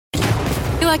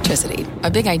Electricity,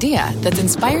 a big idea that's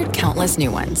inspired countless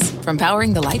new ones. From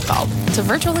powering the light bulb to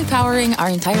virtually powering our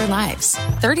entire lives.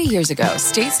 30 years ago,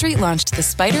 State Street launched the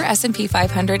SPDR S&P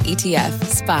 500 ETF,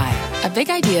 SPY. A big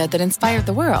idea that inspired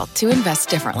the world to invest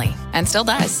differently. And still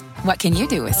does. What can you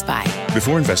do with SPY?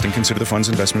 Before investing, consider the fund's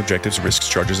investment objectives, risks,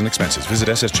 charges, and expenses. Visit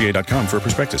ssga.com for a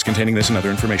prospectus containing this and other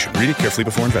information. Read it carefully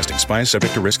before investing. SPY is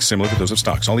subject to risks similar to those of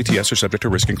stocks. All ETFs are subject to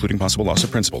risk, including possible loss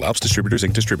of principal. Alps Distributors,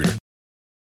 Inc. Distributor.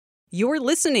 You're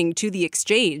listening to The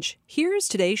Exchange. Here's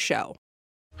today's show.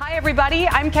 Hi, everybody.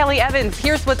 I'm Kelly Evans.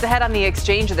 Here's what's ahead on The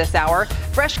Exchange this hour.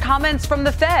 Fresh comments from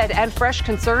the Fed and fresh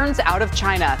concerns out of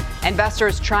China.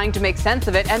 Investors trying to make sense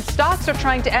of it, and stocks are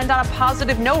trying to end on a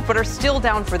positive note, but are still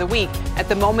down for the week. At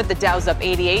the moment, the Dow's up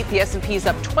 88, the S&P is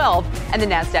up 12, and the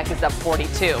Nasdaq is up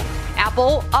 42.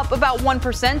 Apple up about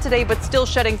 1% today, but still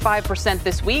shedding 5%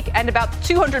 this week, and about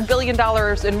 $200 billion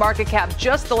in market cap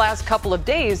just the last couple of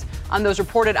days on those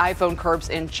reported iPhone curbs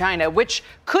in China, which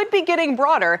could be getting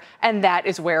broader, and that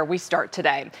is where we start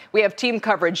today. We have team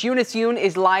coverage. Eunice Yoon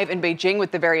is live in Beijing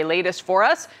with the very latest for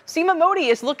us. Seema Modi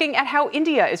is looking at how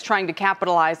India is trying to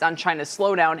capitalize on China's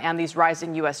slowdown and these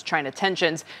rising U.S.-China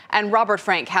tensions. And Robert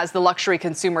Frank has the luxury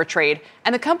consumer trade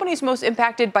and the companies most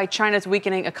impacted by China's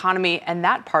weakening economy and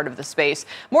that part of the space.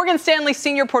 Morgan Stanley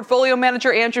senior portfolio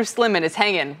manager Andrew Slimman is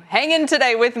hanging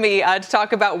today with me to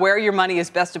talk about where your money is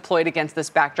best deployed against this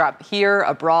backdrop, here,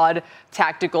 abroad,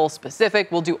 tactical,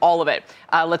 specific. We'll do all of it.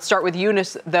 Let's start with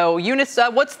Eunice, though. Eunice,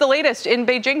 what's the latest in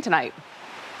Beijing tonight?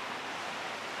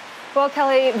 Well,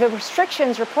 Kelly, the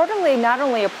restrictions reportedly not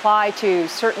only apply to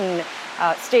certain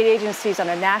state agencies on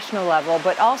a national level,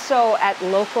 but also at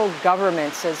local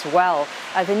governments as well.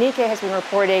 The Nikkei has been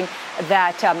reporting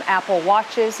that Apple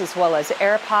Watches as well as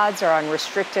AirPods are on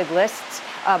restricted lists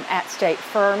at state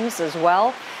firms as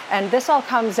well. And this all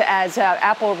comes as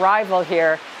Apple rival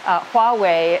here,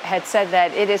 Huawei, had said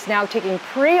that it is now taking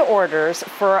pre-orders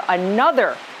for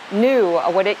another new,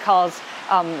 what it calls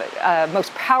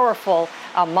most powerful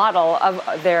model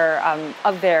of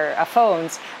their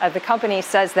phones. The company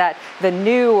says that the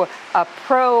new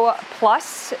Pro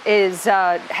Plus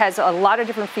has a lot of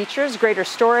different features, greater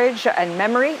storage and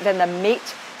memory than the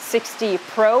Mate 60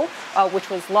 Pro, which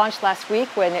was launched last week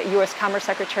when U.S. Commerce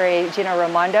Secretary Gina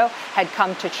Raimondo had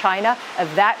come to China.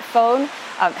 That phone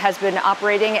has been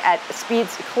operating at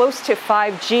speeds close to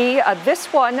 5G.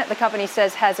 This one, the company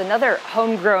says, has another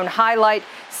homegrown highlight,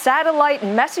 satellite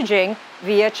messaging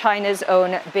via China's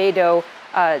own Beidou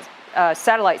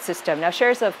satellite system. Now,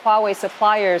 shares of Huawei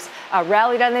suppliers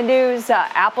rallied on the news.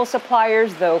 Apple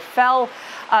suppliers, though, fell.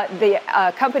 The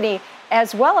company,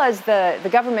 as well as the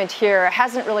government here,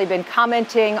 hasn't really been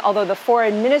commenting, although the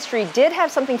foreign ministry did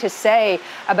have something to say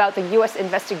about the U.S.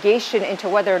 investigation into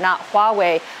whether or not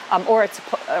Huawei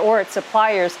or its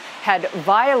suppliers had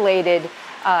violated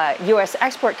U.S.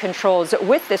 export controls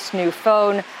with this new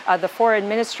phone. The foreign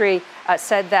ministry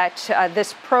said that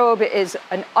this probe is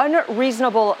an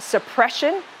unreasonable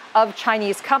suppression of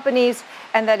Chinese companies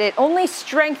and that it only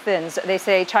strengthens, they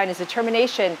say, China's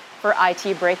determination for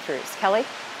IT breakthroughs. Kelly?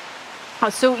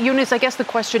 So, Eunice, I guess the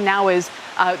question now is,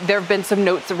 there have been some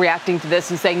notes reacting to this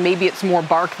and saying maybe it's more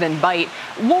bark than bite.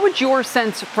 What would your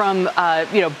sense from,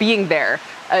 being there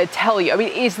tell you? I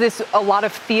mean, is this a lot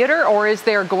of theater, or is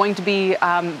there going to be,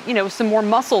 some more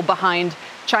muscle behind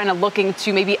China looking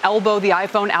to maybe elbow the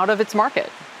iPhone out of its market?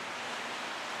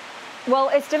 Well,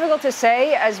 it's difficult to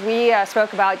say, as we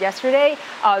spoke about yesterday,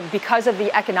 because of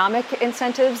the economic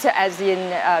incentives, as in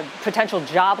potential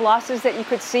job losses that you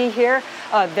could see here.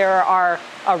 There are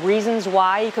reasons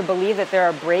why you could believe that there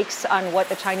are brakes on what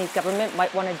the Chinese government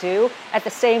might want to do. At the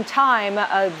same time,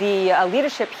 the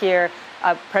leadership here,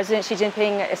 President Xi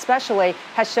Jinping especially,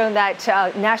 has shown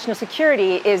that national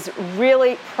security is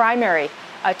really primary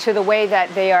to the way that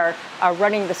they are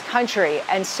running this country.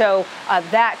 And so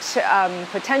that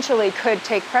potentially could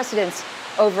take precedence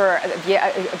over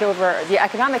the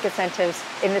economic incentives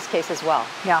in this case as well.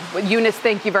 Yeah. Well, Eunice,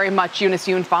 thank you very much. Eunice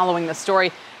Yoon following the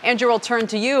story. Andrew, I'll turn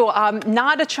to you.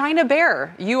 Not a China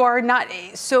bear. You are not.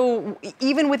 So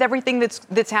even with everything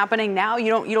that's happening now,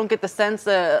 you don't get the sense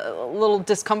a little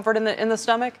discomfort in the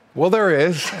stomach? Well, there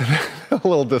is a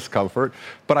little discomfort,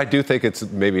 but I do think it's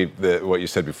maybe what you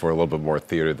said before, a little bit more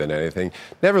theater than anything.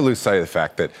 Never lose sight of the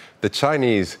fact that the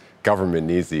Chinese government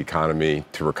needs the economy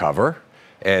to recover.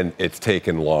 And it's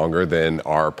taken longer than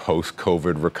our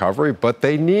post-COVID recovery, but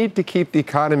they need to keep the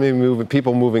economy moving,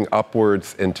 people moving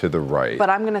upwards and to the right.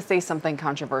 But I'm going to say something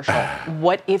controversial.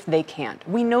 What if they can't?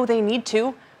 We know they need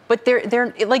to, But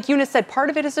they're like Eunice said, part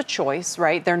of it is a choice,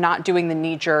 right? They're not doing the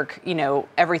knee-jerk,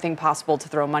 everything possible to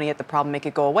throw money at the problem, make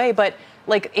it go away. But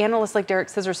like analysts like Derek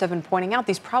Scissors have been pointing out,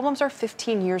 these problems are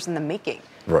 15 years in the making.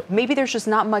 Right. Maybe there's just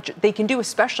not much they can do,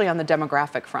 especially on the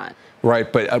demographic front.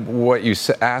 Right, but what you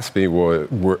asked me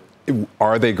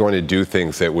are they going to do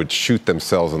things that would shoot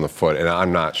themselves in the foot? And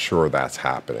I'm not sure that's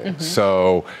happening.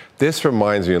 So this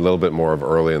reminds me a little bit more of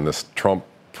early in this Trump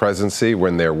presidency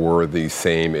when there were these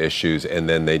same issues and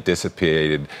then they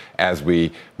dissipated as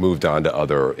we moved on to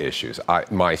other issues.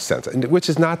 My sense, which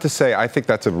is not to say I think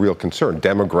that's a real concern.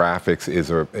 Demographics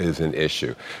is an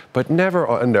issue, but never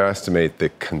underestimate the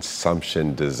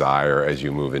consumption desire as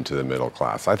you move into the middle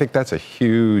class. I think that's a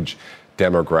huge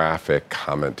demographic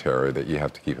commentary that you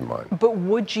have to keep in mind. But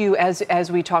would you,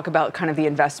 as we talk about kind of the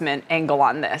investment angle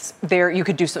on this, you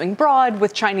could do something broad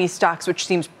with Chinese stocks, which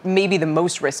seems maybe the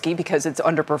most risky because it's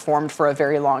underperformed for a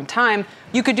very long time.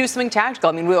 You could do something tactical.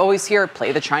 I mean, we always hear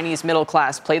play the Chinese middle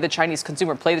class, play the Chinese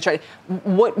consumer, play the Chinese.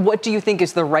 What do you think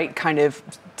is the right kind of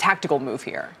tactical move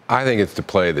here? I think it's to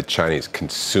play the Chinese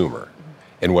consumer.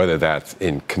 And whether that's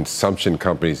in consumption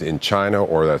companies in China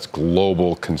or that's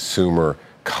global consumer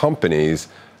companies,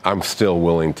 I'm still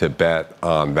willing to bet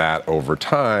on that over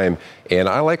time. And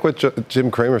I like what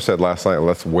Jim Cramer said last night.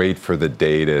 Let's wait for the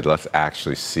data. Let's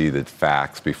actually see the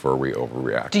facts before we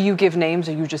overreact. Do you give names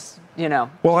or you just,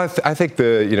 Well, I think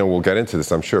we'll get into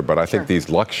this, I'm sure. But I think these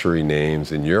luxury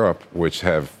names in Europe, which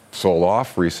have sold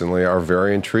off recently, are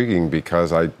very intriguing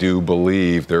because I do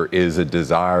believe there is a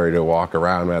desire to walk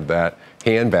around with that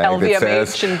handbag LVMH that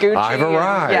says, and Gucci. I've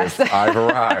arrived. Yes. I've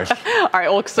arrived. All right,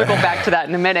 we'll circle back to that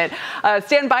in a minute.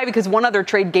 Stand by because one other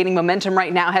trade gaining momentum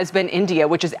right now has been India,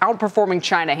 which is outperforming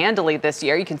China handily this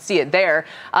year. You can see it there.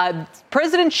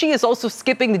 President Xi is also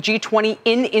skipping the G20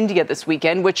 in India this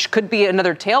weekend, which could be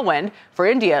another tailwind for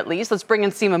India at least. Let's bring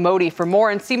in Seema Modi for more.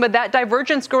 And Seema, that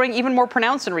divergence growing even more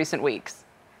pronounced in recent weeks.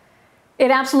 It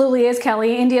absolutely is,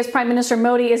 Kelly. India's Prime Minister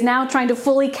Modi is now trying to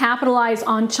fully capitalize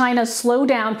on China's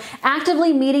slowdown,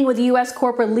 actively meeting with U.S.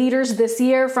 corporate leaders this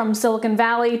year from Silicon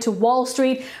Valley to Wall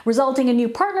Street, resulting in new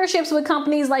partnerships with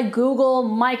companies like Google,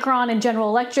 Micron, and General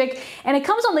Electric. And it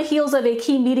comes on the heels of a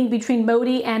key meeting between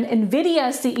Modi and NVIDIA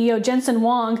CEO Jensen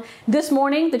Huang. This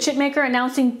morning, the chipmaker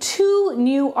announcing 2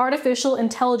 new artificial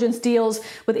intelligence deals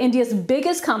with India's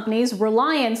biggest companies,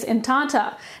 Reliance and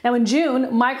Tata. Now, in June,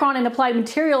 Micron and Applied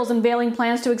Materials unveiling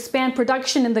plans to expand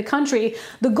production in the country.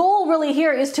 The goal really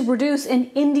here is to produce an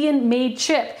Indian-made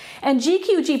chip. And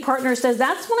GQG Partners says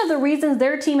that's one of the reasons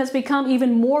their team has become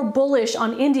even more bullish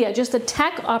on India, just a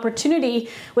tech opportunity,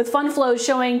 with fund flows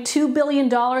showing $2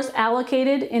 billion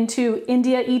allocated into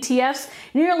India ETFs,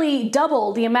 nearly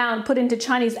double the amount put into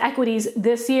Chinese equities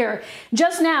this year.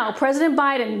 Just now, President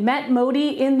Biden met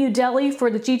Modi in New Delhi for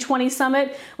the G20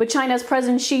 summit, with China's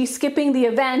President Xi skipping the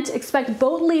event. Expect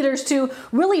both leaders to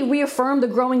really reaffirm the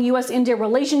growing U.S.-India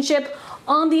relationship.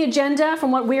 On the agenda,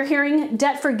 from what we're hearing,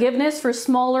 debt forgiveness for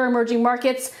smaller emerging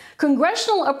markets,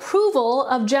 congressional approval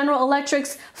of General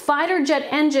Electric's fighter jet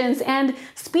engines, and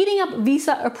speeding up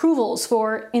visa approvals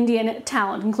for Indian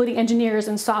talent, including engineers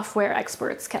and software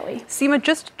experts. Kelly. Seema,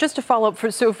 just to follow up,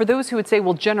 for those who would say,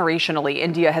 well, generationally,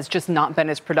 India has just not been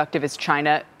as productive as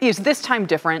China, is this time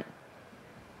different?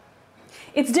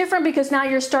 It's different because now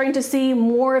you're starting to see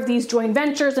more of these joint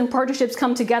ventures and partnerships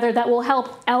come together that will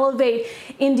help elevate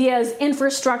India's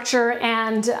infrastructure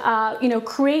and,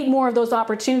 create more of those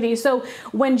opportunities. So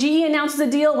when GE announces a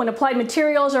deal, when Applied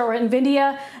Materials or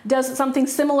NVIDIA does something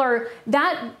similar,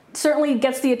 that certainly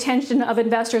gets the attention of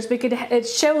investors because it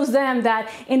shows them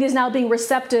that India is now being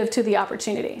receptive to the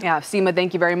opportunity. Yeah, Seema,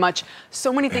 thank you very much.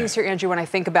 So many things here, Andrew, when I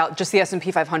think about just the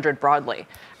S&P 500 broadly.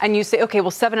 And you say, okay,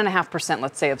 well, 7.5%,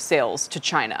 let's say, of sales to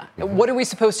China. What are we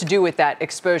supposed to do with that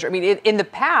exposure? I mean, in the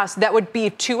past, that would be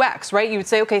 2x, right? You would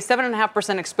say, okay,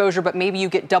 7.5% exposure, but maybe you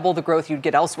get double the growth you'd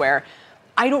get elsewhere.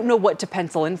 I don't know what to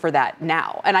pencil in for that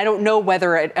now. And I don't know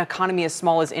whether an economy as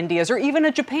small as India's or even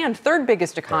a Japan, third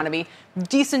biggest economy,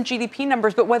 decent GDP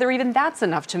numbers, but whether even that's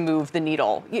enough to move the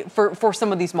needle for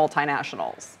some of these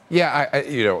multinationals. Yeah,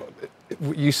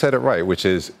 you said it right, which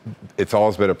is it's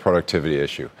always been a productivity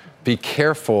issue. Be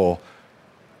careful.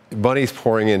 Money's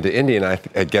pouring into India, and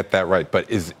I get that right. But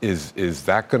is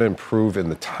that going to improve in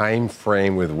the time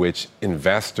frame with which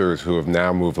investors who have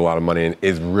now moved a lot of money in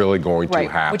is really going to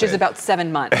happen? Which is about 7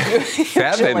 months.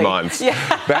 7 months?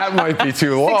 Yeah. That might be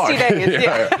too long. 60 days,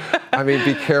 yeah. I mean,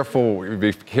 be careful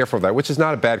of that, which is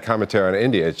not a bad commentary on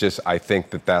India. It's just I think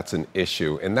that's an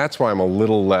issue. And that's why I'm a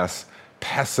little less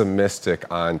pessimistic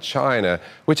on China,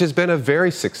 which has been a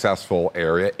very successful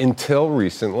area until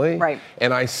recently. Right.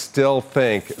 And I still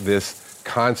think this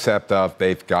concept of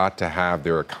they've got to have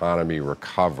their economy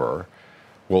recover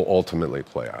will ultimately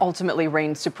play out. Ultimately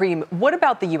reign supreme. What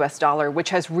about the U.S. dollar, which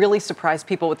has really surprised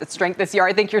people with its strength this year?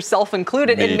 I think yourself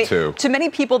included. Me too. To many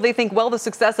people, they think, well, the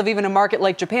success of even a market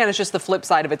like Japan is just the flip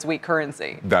side of its weak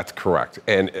currency. That's correct.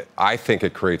 And I think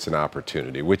it creates an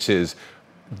opportunity, which is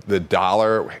the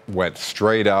dollar went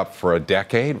straight up for a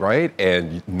decade, right?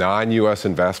 And non-U.S.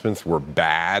 investments were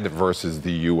bad versus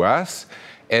the U.S.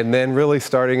 And then really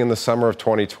starting in the summer of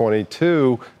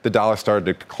 2022, the dollar started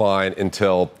to decline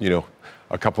until,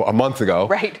 a month ago.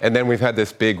 Right. And then we've had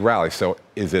this big rally. So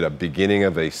is it a beginning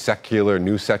of a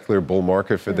new secular bull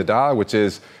market for the dollar, which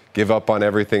is give up on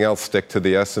everything else, stick to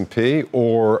the S&P,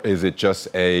 or is it just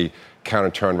a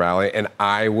counter-turn rally? And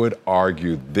I would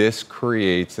argue this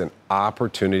creates an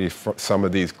opportunity for some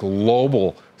of these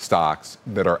global stocks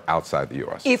that are outside the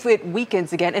U.S. If it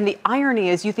weakens again, and the irony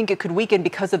is you think it could weaken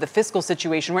because of the fiscal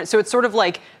situation, right? So it's sort of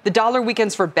like the dollar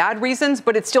weakens for bad reasons,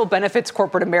 but it still benefits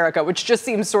corporate America, which just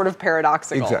seems sort of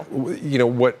paradoxical. Exactly.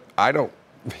 What I don't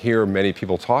hear many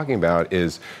people talking about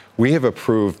is we have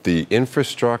approved the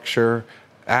Infrastructure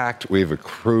Act, we've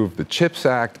approved the CHIPS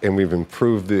Act, and we've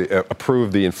approved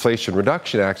the Inflation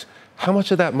Reduction Act. How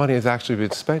much of that money has actually been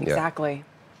spent yet? Exactly.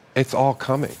 It's all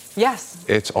coming. Yes.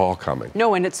 It's all coming.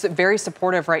 No, and it's very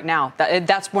supportive right now.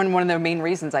 That's one of the main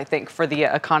reasons, I think, for the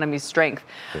economy's strength.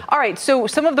 Yeah. All right, so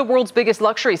some of the world's biggest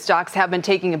luxury stocks have been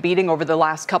taking a beating over the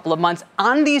last couple of months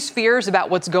on these fears about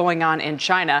what's going on in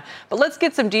China. But let's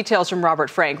get some details from Robert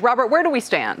Frank. Robert, where do we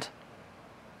stand?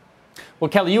 Well,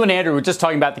 Kelly, you and Andrew were just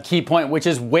talking about the key point, which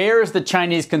is where's the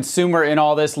Chinese consumer in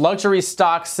all this? Luxury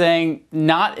stocks saying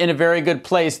not in a very good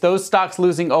place. Those stocks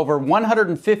losing over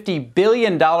 $150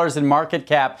 billion in market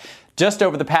cap just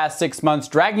over the past 6 months,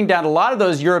 dragging down a lot of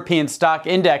those European stock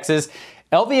indexes.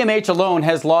 LVMH alone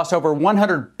has lost over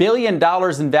 $100 billion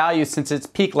in value since its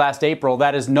peak last April.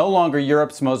 That is no longer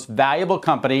Europe's most valuable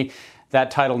company. That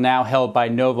title now held by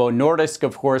Novo Nordisk,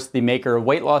 of course, the maker of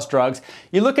weight loss drugs.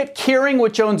 You look at Kering,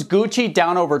 which owns Gucci,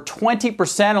 down over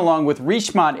 20%, along with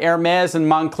Richemont, Hermes, and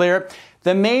Moncler.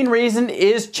 The main reason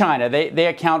is China. They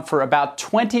account for about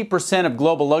 20% of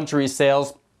global luxury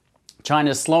sales.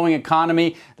 China's slowing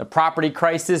economy, the property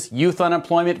crisis, youth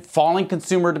unemployment, falling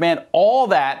consumer demand, all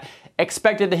that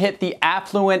expected to hit the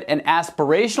affluent and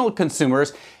aspirational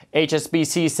consumers.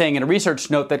 HSBC saying in a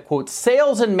research note that, quote,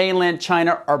 sales in mainland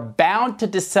China are bound to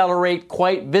decelerate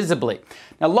quite visibly.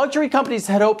 Now, luxury companies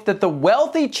had hoped that the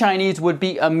wealthy Chinese would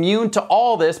be immune to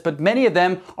all this, but many of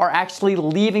them are actually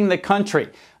leaving the country.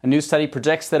 A new study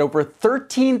projects that over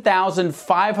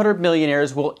 13,500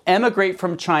 millionaires will emigrate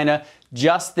from China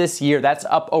just this year. That's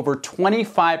up over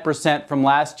 25% from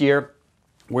last year.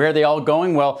 Where are they all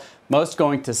going? Well, most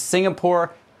going to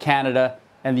Singapore, Canada,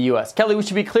 and the U.S. Kelly, we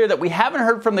should be clear that we haven't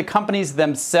heard from the companies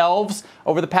themselves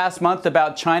over the past month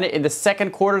about China. In the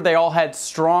second quarter, they all had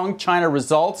strong China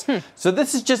results. So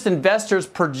this is just investors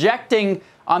projecting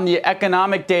on the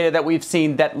economic data that we've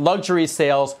seen that luxury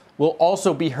sales will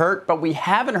also be hurt, but we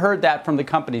haven't heard that from the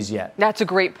companies yet. That's a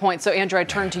great point. So, Andrew, I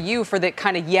turn to you for the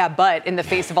kind of but in the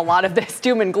face of a lot of this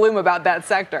doom and gloom about that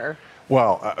sector.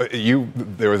 Well,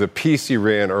 there was a piece you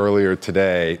ran earlier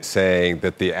today saying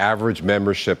that the average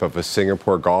membership of a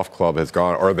Singapore golf club has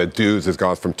gone, or the dues has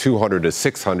gone from 200 to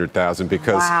 600,000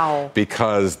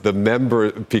 because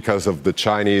of the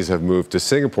Chinese have moved to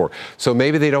Singapore. So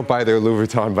maybe they don't buy their Louis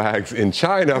Vuitton bags in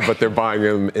China, but they're buying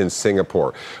them in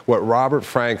Singapore. What Robert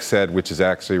Frank said, which is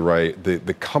actually right,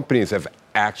 the companies have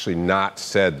actually not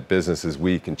said the business is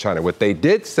weak in China. What they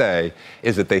did say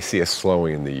is that they see a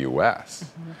slowing in the U.S.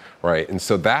 Right. And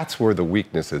so that's where the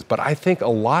weakness is. But I think a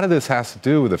lot of this has to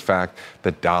do with the fact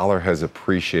that dollar has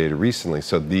appreciated recently.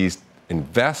 So these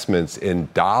investments in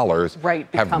dollars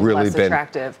have really less been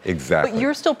attractive. Exactly. But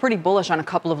you're still pretty bullish on a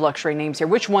couple of luxury names here.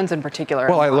 Which ones in particular?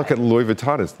 Well, I look at Louis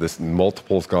Vuitton. This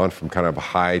multiple's gone from kind of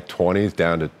high 20s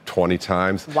down to 20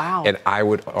 times. Wow. And I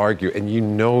would argue, and you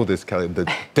know this, Kelly,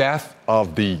 the death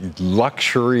of the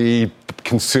luxury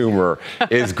consumer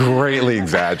is greatly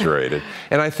exaggerated.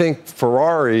 And I think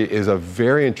Ferrari is a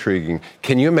very intriguing.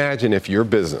 Can you imagine if your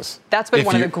business... That's been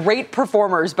one of the great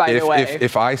performers, by the way.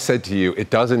 If I said to you,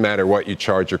 it doesn't matter what you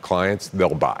charge your clients,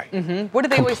 they'll buy. What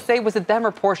did they always say? Was it them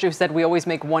or Porsche who said we always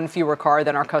make one fewer car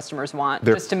than our customers want,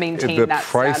 just to maintain that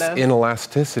status? The price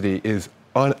inelasticity is...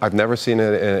 I've never seen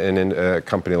in a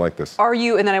company like this. Are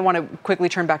you, and then I want to quickly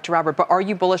turn back to Robert, but are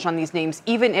you bullish on these names,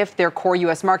 even if their core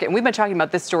U.S. market, and we've been talking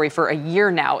about this story for a year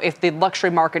now, if the luxury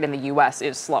market in the U.S.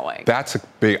 is slowing?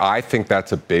 I think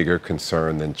that's a bigger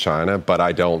concern than China, but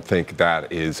I don't think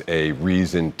that is a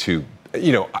reason to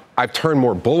I've turned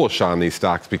more bullish on these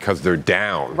stocks because they're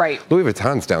down. Right. Louis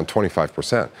Vuitton's down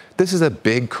 25%. This is a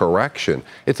big correction.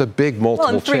 It's a big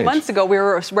multiple change. Well, and 3 months ago, we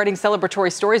were writing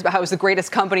celebratory stories about how it was the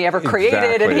greatest company ever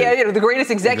created, and he had, the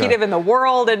greatest executive in the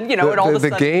world, and, and all of a sudden.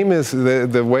 The game is,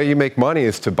 the way you make money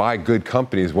is to buy good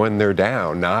companies when they're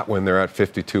down, not when they're at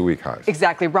 52-week highs.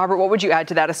 Exactly. Robert, what would you add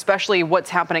to that, especially what's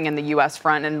happening in the U.S.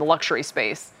 front and the luxury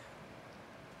space?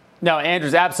 No,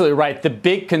 Andrew's absolutely right. The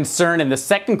big concern in the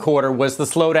second quarter was the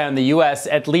slowdown in the U.S.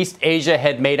 At least Asia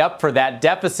had made up for that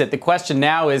deficit. The question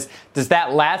now is, does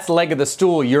that last leg of the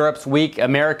stool, Europe's weak,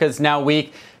 America's now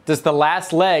weak, does the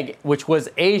last leg, which was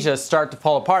Asia, start to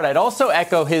fall apart? I'd also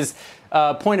echo his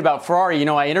point about Ferrari.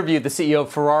 I interviewed the CEO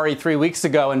of Ferrari 3 weeks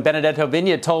ago, and Benedetto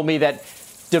Vigna told me that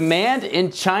demand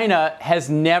in China has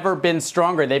never been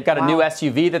stronger. They've got a new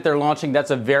SUV that they're launching.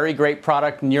 That's a very great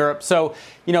product in Europe. So,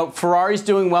 Ferrari's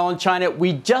doing well in China.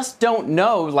 We just don't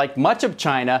know, like much of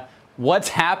China, what's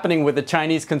happening with the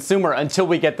Chinese consumer until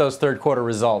we get those third quarter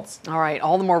results. All right.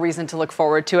 All the more reason to look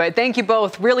forward to it. Thank you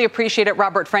both. Really appreciate it.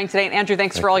 Robert Frank today. And Andrew,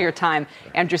 thanks for all your time.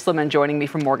 Andrew Sliman joining me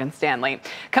from Morgan Stanley.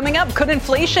 Coming up, could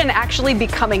inflation actually be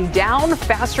coming down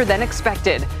faster than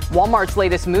expected? Walmart's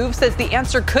latest move says the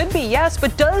answer could be yes,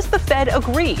 but does the Fed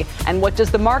agree? And what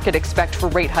does the market expect for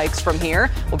rate hikes from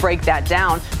here? We'll break that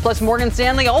down. Plus, Morgan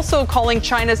Stanley also calling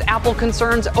China's Apple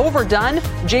concerns overdone.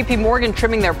 JP Morgan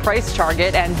trimming their price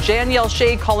target, and Danielle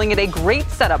Shea calling it a great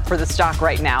setup for the stock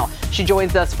right now. She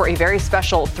joins us for a very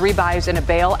special 3 buys and a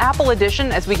bail Apple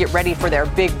edition as we get ready for their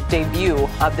big debut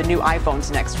of the new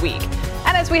iPhones next week.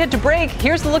 And as we head to break,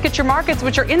 here's a look at your markets,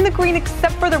 which are in the green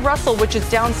except for the Russell, which is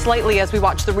down slightly as we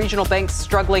watch the regional banks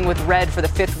struggling with red for the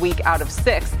 5th week out of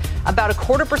 6. About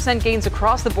 0.25% gains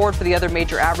across the board for the other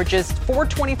major averages,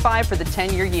 4.25 for the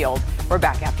 10-year yield. We're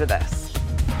back after this.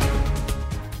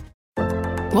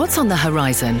 What's on the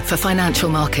horizon for financial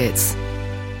markets?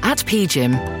 At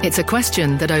PGIM, it's a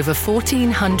question that over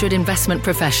 1,400 investment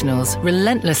professionals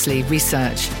relentlessly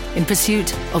research in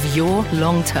pursuit of your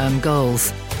long-term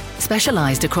goals.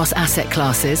 Specialized across asset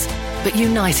classes, but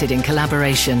united in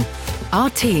collaboration, our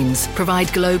teams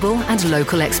provide global and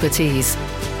local expertise.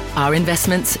 Our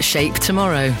investments shape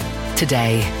tomorrow,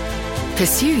 today.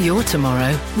 Pursue your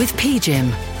tomorrow with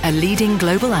PGIM, a leading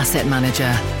global asset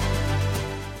manager.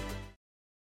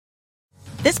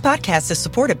 This podcast is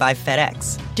supported by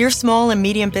FedEx. Dear small and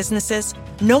medium businesses,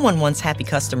 no one wants happy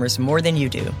customers more than you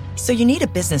do. So you need a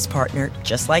business partner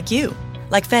just like you.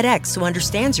 Like FedEx, who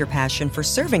understands your passion for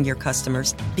serving your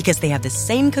customers because they have the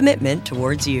same commitment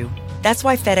towards you. That's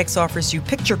why FedEx offers you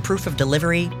picture proof of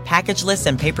delivery, packageless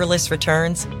and paperless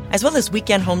returns, as well as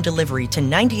weekend home delivery to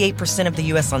 98% of the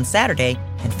U.S. on Saturday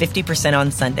and 50% on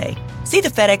Sunday. See the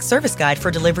FedEx service guide for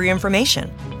delivery information.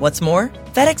 What's more,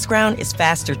 FedEx Ground is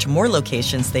faster to more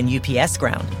locations than UPS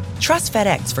Ground. Trust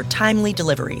FedEx for timely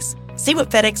deliveries. See what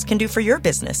FedEx can do for your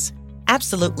business.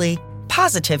 Absolutely,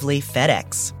 positively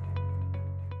FedEx.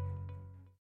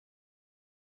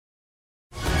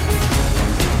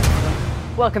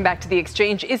 Welcome back to The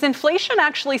Exchange. Is inflation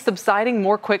actually subsiding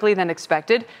more quickly than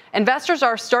expected? Investors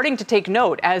are starting to take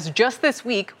note as just this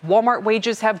week, Walmart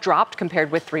wages have dropped compared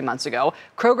with 3 months ago.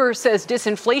 Kroger says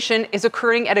disinflation is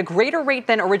occurring at a greater rate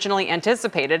than originally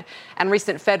anticipated. And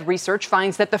recent Fed research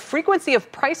finds that the frequency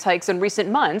of price hikes in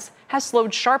recent months has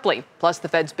slowed sharply. Plus, the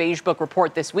Fed's Beige Book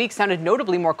report this week sounded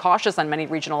notably more cautious on many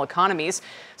regional economies.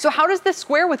 So how does this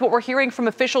square with what we're hearing from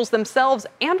officials themselves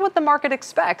and what the market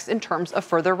expects in terms of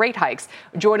further rate hikes?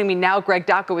 Joining me now, Greg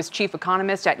Dacco is chief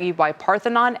economist at EY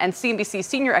Parthenon, and CNBC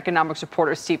senior economics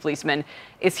reporter Steve Liesman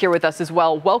is here with us as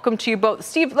well. Welcome to you both.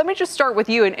 Steve, let me just start with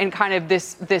you and kind of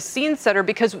this scene setter,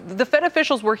 because the Fed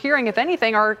officials we're hearing, if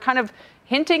anything, are kind of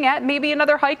hinting at maybe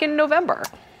another hike in November.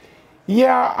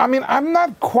 Yeah, I mean, I'm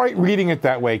not quite reading it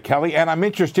that way, Kelly, and I'm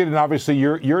interested in, obviously,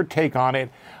 your take on it.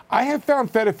 I have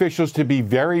found Fed officials to be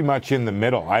very much in the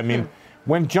middle. I mean,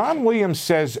 when John Williams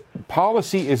says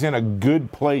policy is in a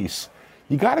good place,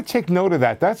 you got to take note of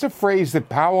that. That's a phrase that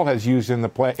Powell has used in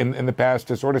the past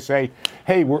to sort of say,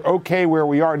 hey, we're okay where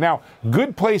we are. Now,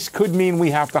 good place could mean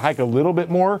we have to hike a little bit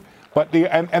more, but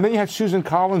and then you have Susan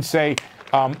Collins say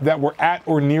that we're at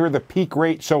or near the peak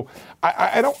rate. So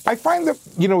I find that,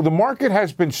 the market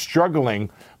has been struggling,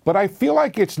 but I feel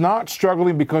like it's not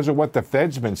struggling because of what the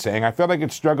Fed's been saying. I feel like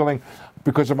it's struggling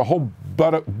because of a whole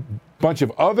bunch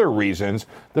of other reasons.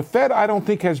 The Fed, I don't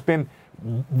think, has been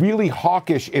really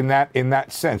hawkish in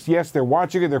that sense. Yes, they're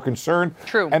watching it, they're concerned.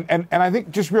 True. And I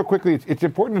think just real quickly, it's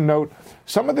important to note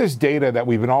some of this data that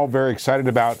we've been all very excited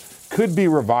about could be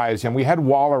revised. And we had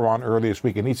Waller on earlier this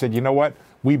week, and he said, you know what?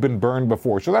 We've been burned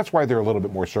before. So that's why they're a little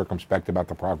bit more circumspect about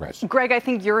the progress. Greg, I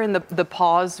think you're in the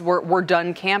pause, we're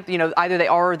done camp. Either they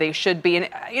are or they should be. And,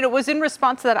 it was in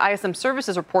response to that ISM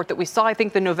services report that we saw, I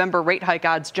think the November rate hike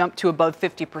odds jumped to above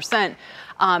 50%.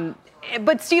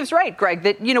 But Steve's right, Greg,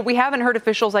 that, we haven't heard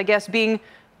officials, I guess, being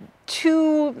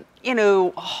too,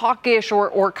 hawkish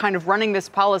or kind of running this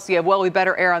policy of, well, we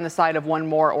better err on the side of one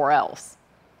more or else.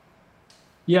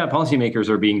 Yeah, policymakers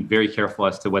are being very careful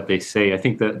as to what they say. I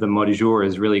think the mot du jour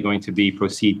is really going to be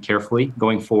proceed carefully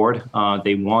going forward.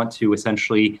 They want to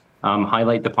essentially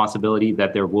highlight the possibility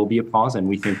that there will be a pause, and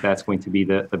we think that's going to be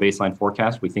the baseline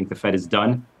forecast. We think the Fed is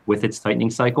done with its tightening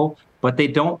cycle, but they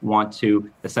don't want to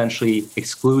essentially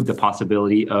exclude the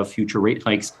possibility of future rate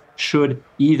hikes should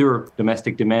either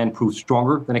domestic demand prove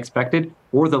stronger than expected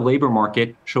or the labor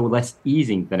market show less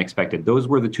easing than expected. Those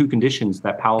were the two conditions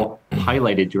that Powell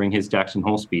highlighted during his Jackson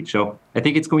Hole speech. So I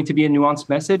think it's going to be a nuanced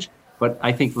message, but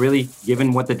I think really,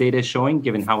 given what the data is showing,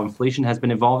 given how inflation has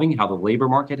been evolving, how the labor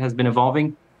market has been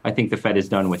evolving, I think the Fed is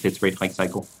done with its rate hike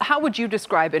cycle. How would you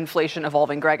describe inflation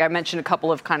evolving, Greg? I mentioned a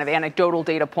couple of kind of anecdotal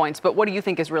data points, but what do you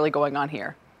think is really going on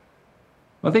here?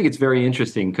 I think it's very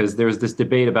interesting because there's this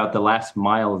debate about the last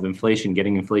mile of inflation,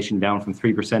 getting inflation down from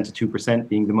 3% to 2%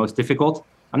 being the most difficult.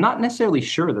 I'm not necessarily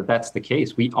sure that that's the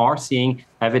case. We are seeing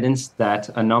evidence that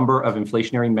a number of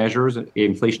inflationary measures,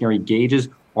 inflationary gauges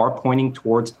are pointing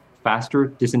towards faster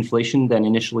disinflation than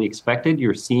initially expected.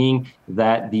 You're seeing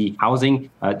that the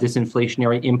housing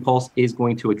disinflationary impulse is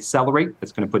going to accelerate.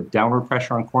 That's going to put downward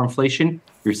pressure on core inflation.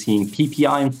 You're seeing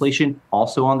PPI inflation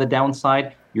also on the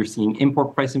downside. You're seeing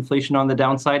import price inflation on the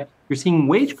downside. You're seeing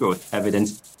wage growth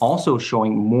evidence also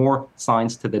showing more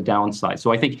signs to the downside.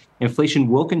 So I think inflation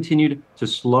will continue to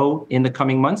slow in the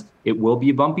coming months. It will be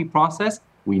a bumpy process.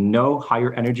 We know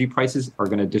higher energy prices are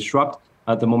going to disrupt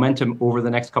the momentum over the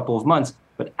next couple of months.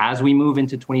 But as we move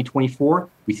into 2024,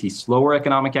 we see slower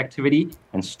economic activity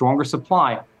and stronger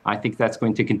supply. I think that's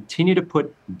going to continue to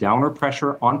put downward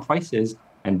pressure on prices,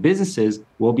 and businesses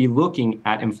will be looking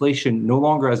at inflation no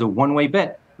longer as a one-way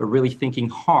bet, but really thinking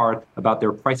hard about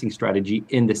their pricing strategy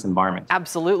in this environment.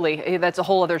 Absolutely. That's a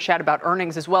whole other chat about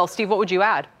earnings as well. Steve, what would you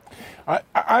add?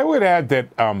 I would add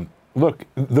that, look,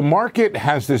 the market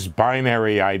has this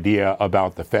binary idea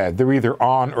about the Fed. They're either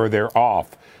on or they're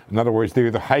off. In other words, they're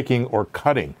either hiking or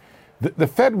cutting. The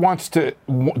Fed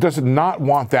does not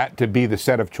want that to be the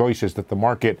set of choices that the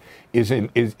market is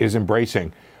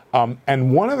embracing.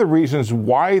 And one of the reasons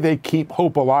why they keep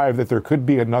hope alive that there could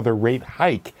be another rate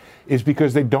hike is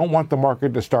because they don't want the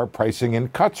market to start pricing in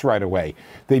cuts right away.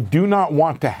 They do not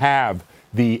want to have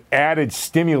the added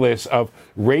stimulus of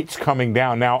rates coming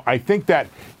down. Now, I think that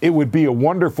it would be a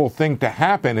wonderful thing to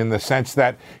happen in the sense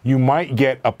that you might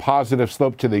get a positive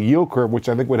slope to the yield curve, which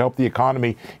I think would help the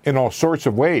economy in all sorts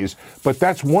of ways. But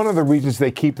that's one of the reasons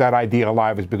they keep that idea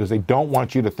alive, is because they don't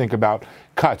want you to think about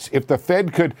cuts. If the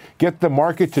Fed could get the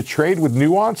market to trade with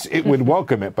nuance, it would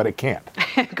welcome it, but it can't.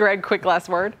 Greg, quick last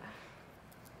word.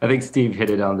 I think Steve hit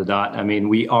it on the dot. I mean,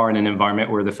 we are in an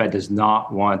environment where the Fed does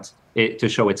not want it to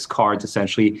show its cards,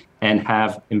 essentially, and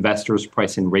have investors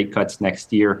price in rate cuts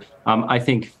next year. I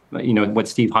think, what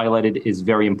Steve highlighted is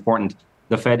very important.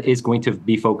 The Fed is going to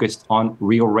be focused on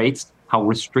real rates. How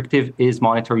restrictive is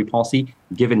monetary policy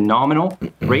given nominal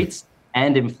rates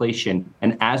and inflation?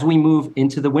 And as we move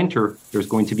into the winter, there's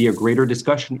going to be a greater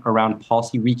discussion around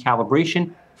policy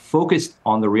recalibration focused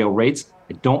on the real rates.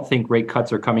 I don't think rate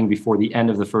cuts are coming before the end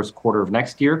of the first quarter of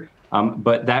next year,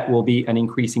 but that will be an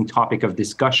increasing topic of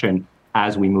discussion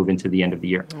as we move into the end of the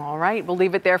year. All right, we'll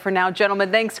leave it there for now,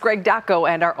 gentlemen. Thanks, Greg Dacko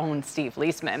and our own Steve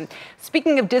Liesman.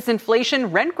 Speaking of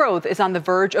disinflation, rent growth is on the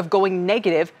verge of going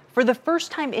negative for the first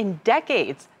time in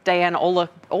decades. Diana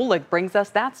Olick brings us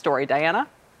that story. Diana?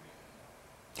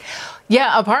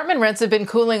 Yeah, apartment rents have been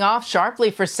cooling off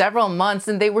sharply for several months,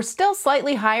 and they were still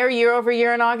slightly higher year over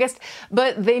year in August,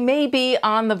 but they may be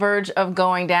on the verge of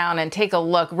going down. And take a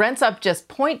look. Rents up just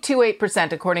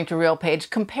 0.28%, according to RealPage.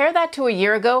 Compare that to a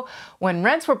year ago when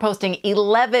rents were posting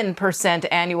 11%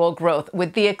 annual growth.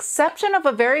 With the exception of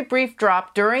a very brief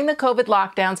drop during the COVID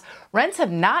lockdowns, rents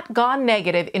have not gone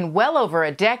negative in well over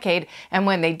a decade. And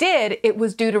when they did, it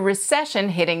was due to recession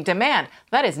hitting demand.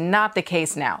 That is not the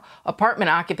case now. Apartment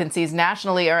occupancies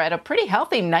nationally are at a pretty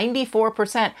healthy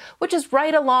 94%, which is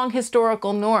right along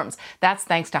historical norms. That's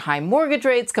thanks to high mortgage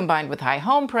rates combined with high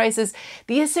home prices.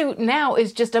 The issue now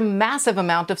is just a massive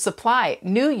amount of supply.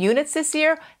 New units this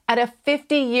year at a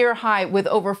 50-year high with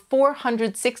over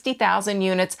 460,000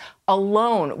 units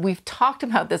alone. We've talked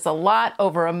about this a lot,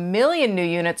 over 1 million new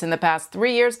units in the past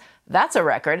 3 years. That's a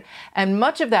record. And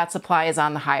much of that supply is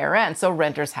on the higher end. So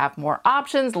renters have more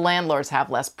options, landlords have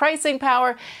less pricing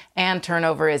power, and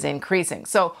turnover is increasing.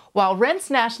 So while rents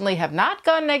nationally have not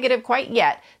gone negative quite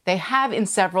yet, they have in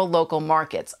several local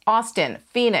markets. Austin,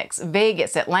 Phoenix,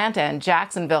 Vegas, Atlanta, and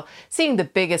Jacksonville seeing the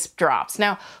biggest drops.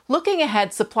 Now, looking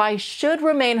ahead, supply should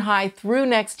remain high through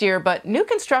next year, but new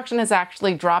construction has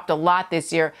actually dropped a lot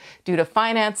this year due to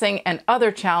financing and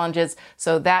other challenges,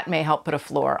 so that may help put a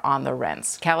floor on the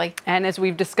rents. Kelly? And as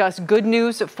we've discussed, good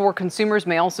news for consumers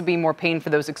may also be more pain for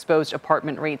those exposed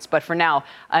apartment rates. But for now,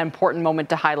 an important moment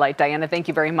to highlight. Diana, thank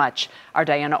you very much. Our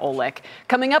Diana Olick.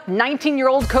 Coming up,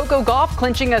 19-year-old Coco Gauff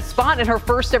clinching a spot in her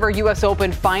first ever U.S.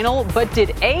 Open final. But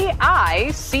did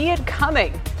AI see it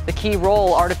coming? The key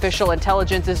role artificial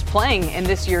intelligence is playing in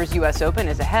this year's U.S. Open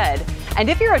is ahead. And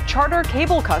if you're a Charter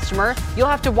cable customer, you'll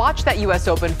have to watch that U.S.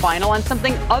 Open final on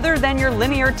something other than your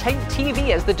linear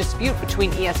TV as the dispute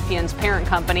between ESPN's parent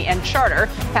company and Charter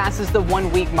passes the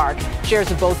 1 week mark. Shares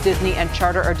of both Disney and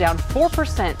Charter are down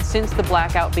 4% since the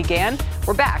blackout began.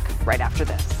 We're back right after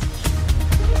this.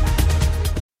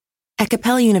 At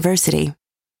Capella University,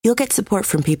 you'll get support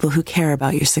from people who care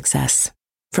about your success.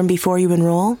 From before you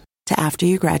enroll to after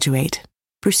you graduate,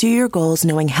 pursue your goals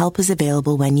knowing help is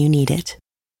available when you need it.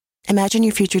 Imagine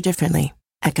your future differently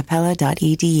at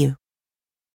capella.edu.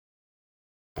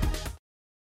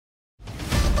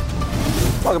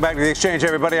 Welcome back to The Exchange,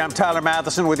 everybody. I'm Tyler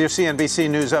Matheson with your CNBC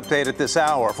News update at this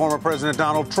hour. Former President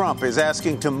Donald Trump is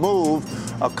asking to move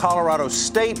a Colorado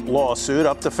state lawsuit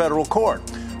up to federal court.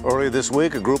 Earlier this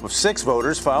week, a group of 6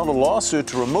 voters filed a lawsuit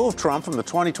to remove Trump from the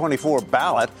 2024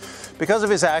 ballot because of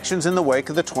his actions in the wake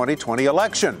of the 2020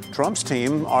 election. Trump's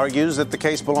team argues that the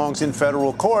case belongs in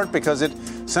federal court because it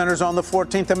centers on the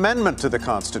 14th Amendment to the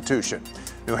Constitution.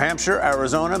 New Hampshire,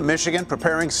 Arizona, Michigan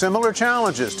preparing similar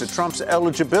challenges to Trump's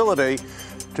eligibility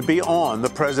to be on the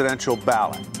presidential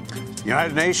ballot. The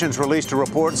United Nations released a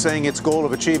report saying its goal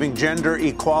of achieving gender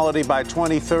equality by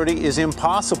 2030 is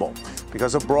impossible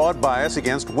because of broad bias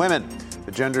against women.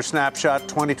 The Gender Snapshot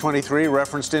 2023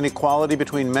 referenced inequality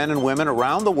between men and women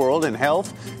around the world in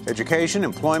health, education,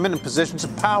 employment, and positions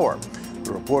of power.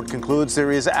 The report concludes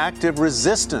there is active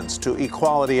resistance to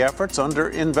equality efforts under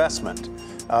investment,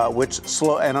 which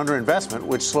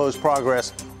slows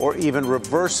progress or even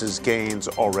reverses gains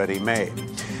already made.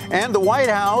 And the White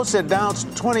House announced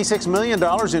 $26 million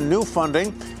in new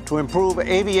funding to improve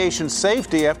aviation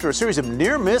safety after a series of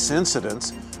near-miss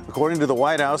incidents. According to the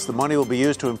White House, the money will be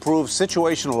used to improve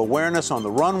situational awareness on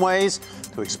the runways,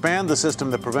 to expand the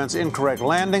system that prevents incorrect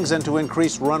landings, and to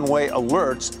increase runway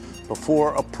alerts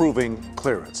before approving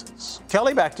clearances.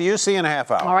 Kelly, back to you. See you in a half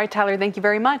hour. All right, Tyler, thank you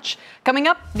very much. Coming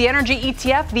up, the energy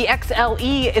ETF, the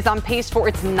XLE, is on pace for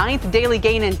its 9th daily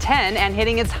gain in 10 and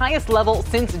hitting its highest level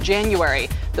since January.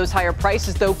 Those higher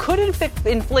prices, though, could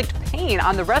inflict pain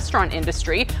on the restaurant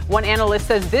industry. One analyst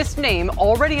says this name,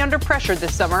 already under pressure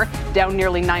this summer, down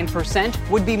nearly 9%,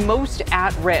 would be most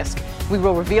at risk. We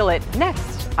will reveal it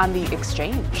next on The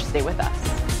Exchange. Stay with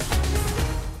us.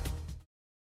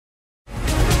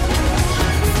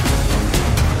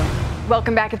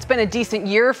 Welcome back. It's been a decent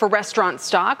year for restaurant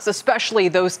stocks, especially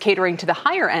those catering to the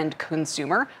higher-end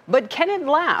consumer. But can it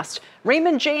last?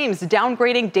 Raymond James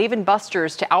downgrading Dave &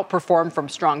 Buster's to outperform from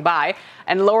strong buy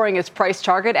and lowering its price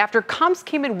target after comps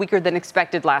came in weaker than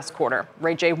expected last quarter.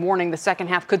 Ray J warning the second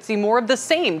half could see more of the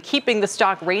same, keeping the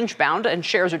stock range-bound, and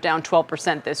shares are down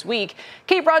 12% this week.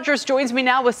 Kate Rogers joins me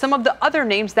now with some of the other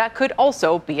names that could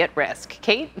also be at risk.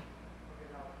 Kate?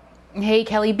 Hey,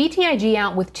 Kelly, BTIG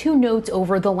out with 2 notes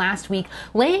over the last week,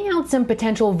 laying out some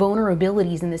potential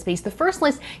vulnerabilities in this space. The first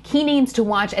list, key names to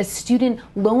watch as student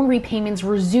loan repayments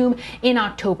resume in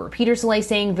October. Peter Saleh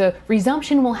saying the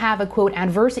resumption will have a, quote,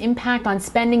 adverse impact on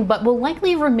spending, but will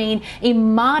likely remain a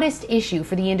modest issue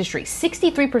for the industry.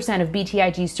 63% of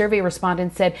BTIG's survey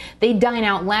respondents said they'd dine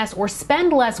out less or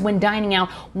spend less when dining out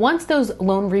once those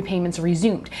loan repayments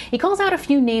resumed. He calls out a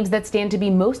few names that stand to be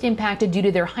most impacted due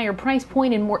to their higher price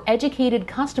point and more educated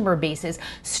customer bases: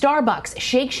 Starbucks,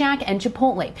 Shake Shack, and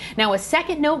Chipotle. Now, a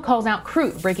second note calls out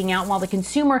crude, breaking out while the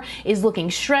consumer is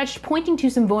looking stretched, pointing to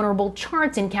some vulnerable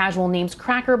charts in casual names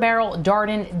Cracker Barrel,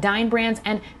 Darden, Dine Brands,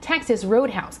 and Texas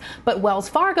Roadhouse. But Wells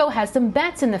Fargo has some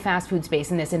bets in the fast food space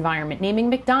in this environment, naming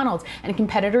McDonald's and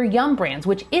competitor Yum Brands,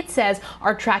 which it says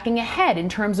are tracking ahead in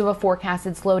terms of a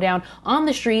forecasted slowdown on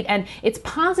the street, and it's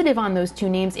positive on those 2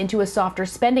 names into a softer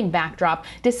spending backdrop,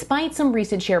 despite some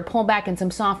recent share pullback and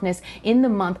some softness weakness in the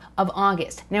month of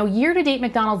August. Now, year-to-date,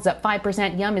 McDonald's is up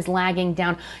 5%. Yum is lagging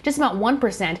down just about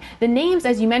 1%. The names,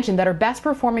 as you mentioned, that are best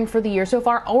performing for the year so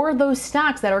far are those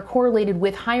stocks that are correlated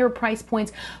with higher price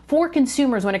points for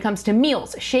consumers when it comes to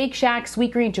meals. Shake Shack,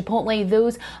 Sweetgreen, Chipotle,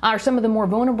 those are some of the more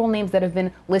vulnerable names that have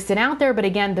been listed out there. But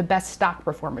again, the best stock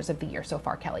performers of the year so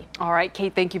far, Kelly. All right,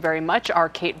 Kate, thank you very much. Our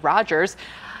Kate Rogers.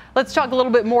 Let's talk a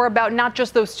little bit more about not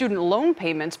just those student loan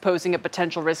payments posing a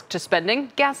potential risk to spending.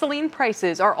 Gasoline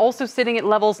prices are also sitting at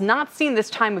levels not seen this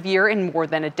time of year in more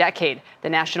than a decade. The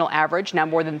national average now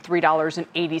more than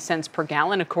 $3.80 per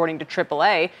gallon, according to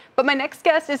AAA. But my next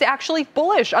guest is actually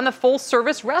bullish on the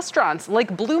full-service restaurants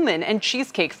like Bloomin' and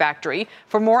Cheesecake Factory.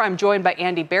 For more, I'm joined by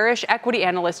Andy Barish, equity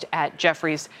analyst at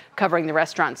Jefferies, covering the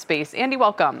restaurant space. Andy,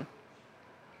 welcome.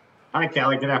 Hi,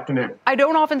 Kelly. Good afternoon. I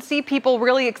don't often see people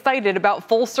really excited about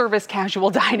full-service casual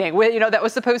dining. That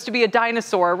was supposed to be a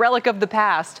dinosaur, a relic of the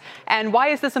past. And why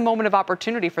is this a moment of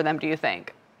opportunity for them, do you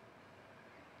think?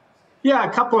 Yeah,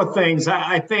 a couple of things.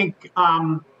 I think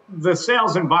the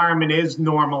sales environment is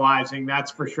normalizing, that's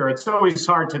for sure. It's always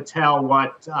hard to tell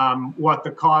what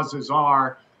the causes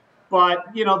are. But,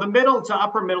 the middle to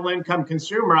upper middle income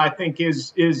consumer, I think,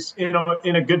 is in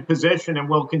a good position and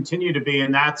will continue to be.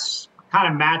 And that's kind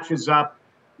of matches up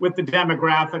with the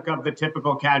demographic of the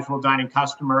typical casual dining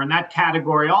customer. And that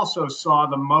category also saw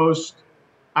the most,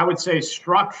 I would say,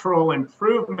 structural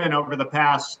improvement over the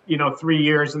past, 3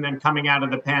 years and then coming out of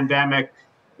the pandemic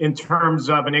in terms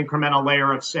of an incremental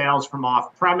layer of sales from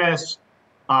off-premise,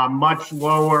 much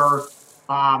lower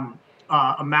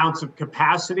amounts of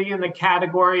capacity in the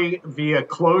category via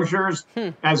closures,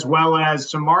 as well as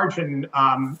some margin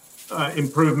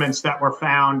improvements that were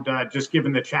found just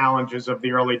given the challenges of the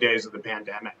early days of the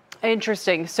pandemic.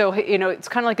 Interesting. So, it's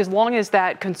kind of like as long as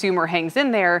that consumer hangs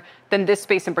in there, then this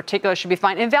space in particular should be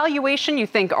fine. And valuation, you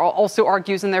think, also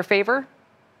argues in their favor?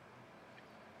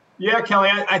 Yeah, Kelly,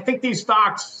 I think these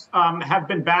stocks have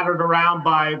been battered around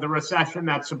by the recession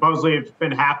that supposedly has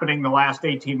been happening the last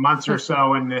 18 months or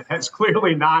so, and it has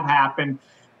clearly not happened.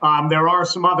 There are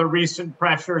some other recent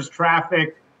pressures,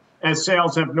 traffic, as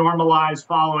sales have normalized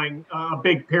following a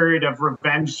big period of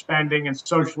revenge spending and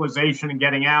socialization and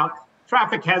getting out.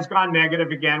 Traffic has gone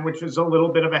negative again, which is a little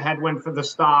bit of a headwind for the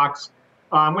stocks.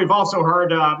 We've also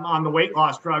heard on the weight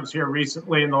loss drugs here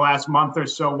recently in the last month or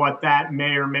so what that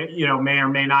may or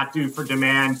may not do for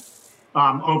demand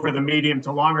over the medium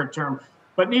to longer term.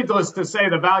 But needless to say,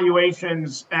 the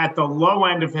valuations at the low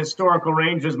end of historical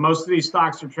ranges, most of these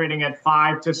stocks are trading at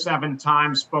 5 to 7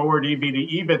 times forward EV to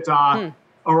EBITDA.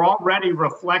 Are already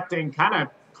reflecting kind of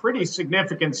pretty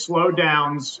significant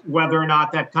slowdowns, whether or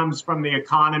not that comes from the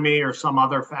economy or some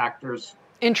other factors.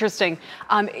 Interesting.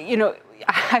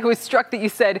 I was struck that you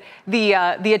said the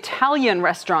Italian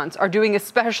restaurants are doing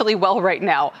especially well right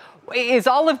now. Is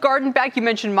Olive Garden back? You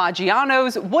mentioned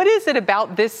Maggiano's. What is it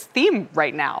about this theme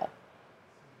right now?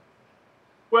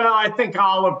 Well, I think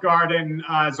Olive Garden,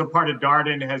 as a part of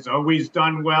Darden, has always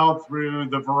done well through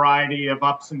the variety of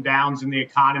ups and downs in the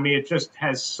economy. It just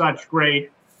has such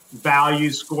great value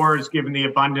scores given the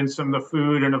abundance of the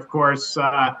food and, of course,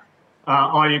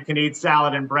 all-you-can-eat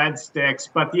salad and breadsticks.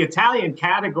 But the Italian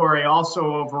category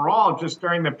also overall, just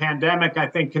during the pandemic, I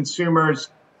think consumers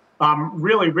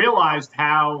really realized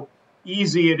how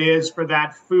easy it is for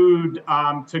that food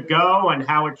to go and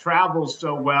how it travels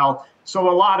so well.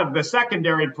 So a lot of the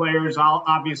secondary players,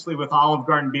 obviously with Olive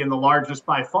Garden being the largest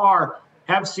by far,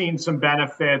 have seen some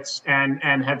benefits and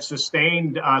have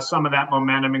sustained some of that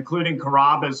momentum, including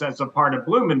Carrabba's as a part of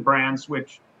Bloomin' Brands,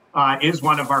 which is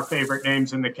one of our favorite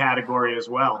names in the category as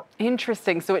well.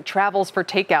 Interesting. So it travels for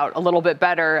takeout a little bit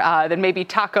better than maybe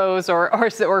tacos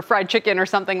or fried chicken or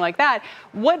something like that.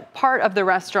 What part of the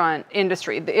restaurant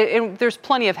industry, and there's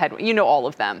plenty of headwind, all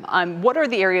of them. What are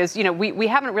the areas, we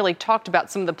haven't really talked about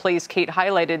some of the plays Kate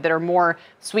highlighted that are more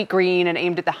Sweetgreen and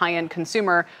aimed at the high-end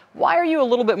consumer. Why are you a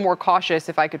little bit more cautious,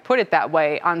 if I could put it that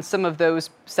way, on some of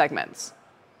those segments?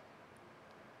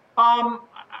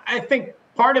 I think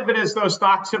part of it is those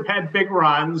stocks have had big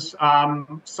runs,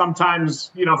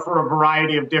 sometimes, for a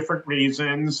variety of different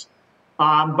reasons.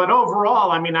 But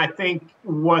overall, I think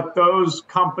what those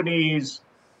companies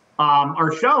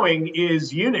are showing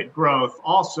is unit growth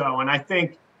also. And I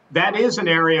think that is an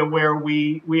area where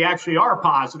we actually are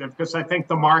positive because I think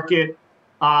the market,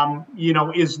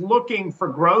 is looking for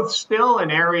growth still in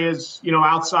areas,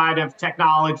 outside of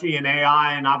technology and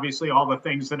AI and obviously all the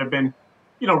things that have been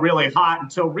really hot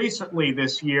until recently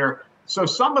this year. So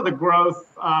some of the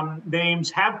growth names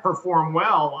have performed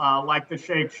well, like the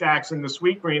Shake Shacks and the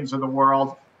Sweetgreens of the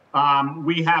world.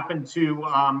 We happen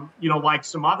to, like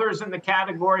some others in the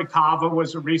category. Cava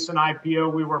was a recent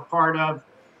IPO we were part of.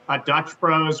 Dutch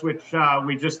Bros, which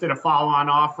we just did a follow-on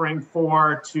offering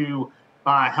for to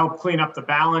help clean up the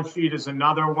balance sheet, is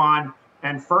another one.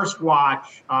 And First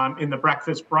Watch in the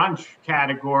breakfast brunch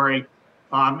category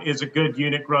is a good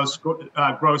unit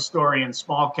growth story in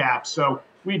small caps. So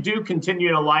we do continue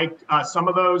to like some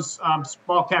of those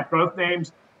small cap growth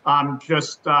names.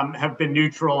 Just have been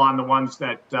neutral on the ones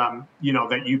that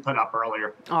that you put up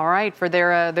earlier. All right, for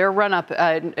their run up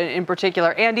in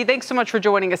particular. Andy, thanks so much for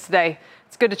joining us today.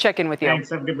 It's good to check in with you. Thanks.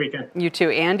 Have a good weekend. You too.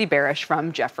 Andy Barish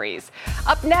from Jefferies.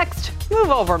 Up next, move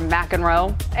over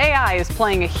McEnroe. AI is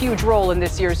playing a huge role in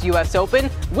this year's U.S. Open.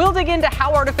 We'll dig into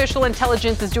how artificial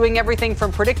intelligence is doing everything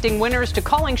from predicting winners to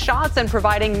calling shots and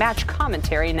providing match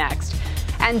commentary next.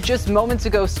 And just moments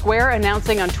ago, Square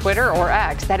announcing on Twitter or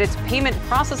X that its payment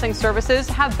processing services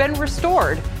have been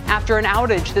restored after an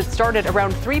outage that started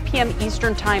around 3 p.m.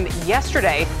 Eastern time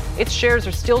yesterday. Its shares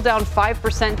are still down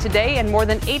 5% today and more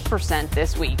than 8%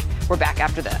 this week. We're back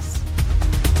after this.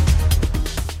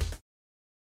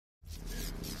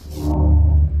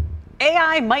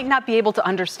 AI might not be able to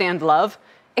understand love,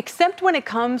 except when it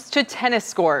comes to tennis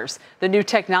scores. The new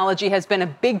technology has been a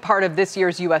big part of this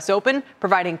year's U.S. Open,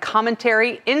 providing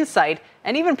commentary, insight,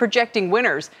 and even projecting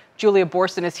winners. Julia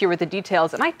Boorstin is here with the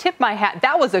details, and I tip my hat.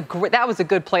 That was a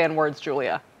good play on words,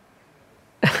 Julia.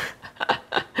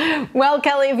 Well,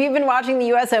 Kelly, if you've been watching the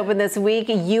U.S. Open this week,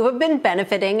 you have been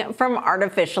benefiting from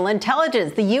artificial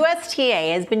intelligence. The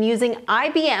USTA has been using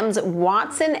IBM's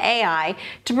Watson AI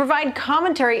to provide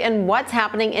commentary on what's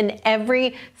happening in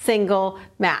every single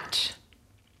match.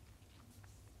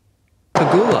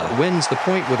 Pegula wins the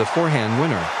point with a forehand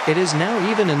winner. It is now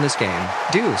even in this game.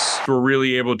 Deuce. We're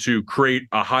really able to create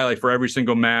a highlight for every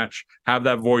single match, have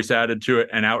that voice added to it,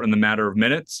 and out in the matter of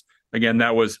minutes. Again,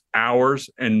 that was hours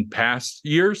in past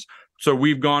years. So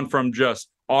we've gone from just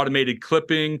automated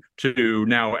clipping to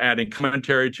now adding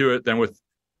commentary to it. Then with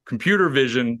computer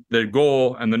vision, the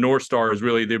goal and the North Star is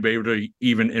really to be able to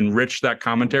even enrich that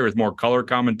commentary with more color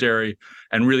commentary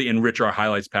and really enrich our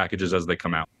highlights packages as they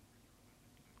come out.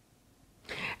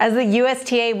 As the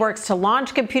USTA works to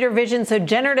launch computer vision so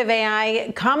generative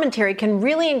AI commentary can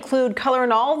really include color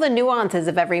and all the nuances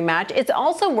of every match, it's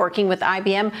also working with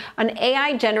IBM on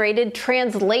AI-generated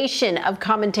translation of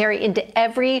commentary into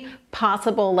every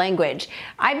possible language.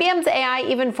 IBM's AI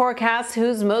even forecasts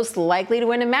who's most likely to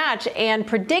win a match and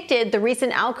predicted the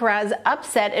recent Alcaraz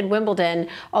upset at Wimbledon,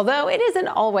 although it isn't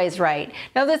always right.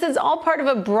 Now, this is all part of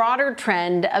a broader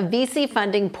trend of VC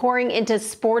funding pouring into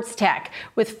sports tech,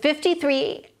 with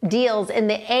 53 deals in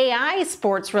the AI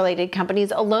sports-related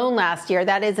companies alone last year.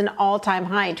 That is an all-time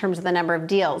high in terms of the number of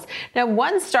deals. Now,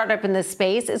 one startup in this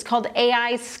space is called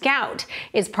AI Scout.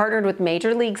 It's partnered with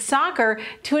Major League Soccer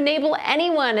to enable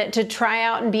anyone to try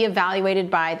out and be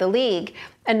evaluated by the league.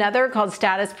 Another, called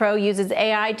Status Pro, uses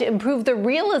AI to improve the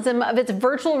realism of its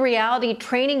virtual reality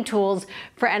training tools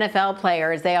for NFL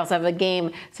players. They also have a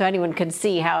game so anyone can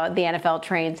see how the NFL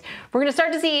trains. We're going to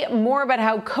start to see more about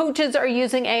how coaches are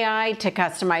using AI to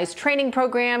customize training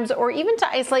programs or even to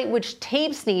isolate which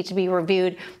tapes need to be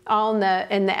reviewed, all in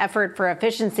the effort for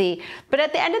efficiency. But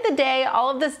at the end of the day,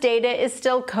 all of this data is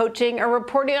still coaching or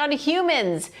reporting on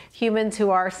humans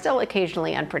who are still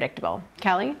occasionally unpredictable.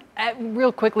 Kelly?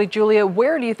 Real quickly, Julia,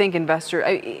 where do you think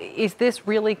is this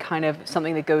really kind of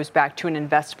something that goes back to an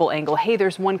investable angle? Hey,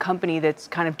 there's one company that's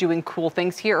kind of doing cool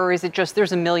things here, or is it just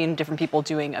there's a million different people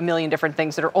doing a million different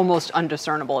things that are almost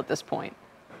undiscernible at this point?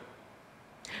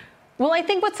 Well, I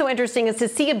think what's so interesting is to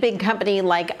see a big company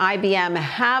like IBM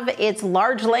have its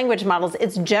large language models,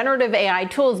 its generative AI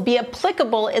tools be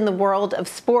applicable in the world of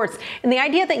sports. And the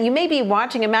idea that you may be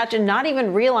watching a match and not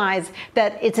even realize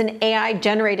that it's an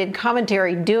AI-generated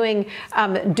commentary doing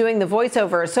the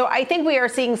voiceover. So I think we are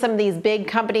seeing some of these big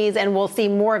companies, and we'll see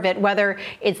more of it, whether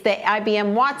it's the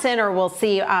IBM Watson or we'll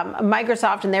see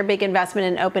Microsoft and their big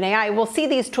investment in OpenAI. We'll see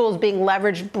these tools being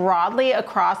leveraged broadly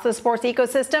across the sports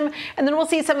ecosystem. And then we'll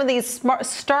see some of these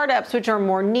startups, which are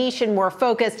more niche and more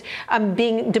focused,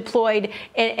 being deployed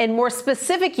in more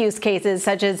specific use cases,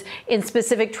 such as in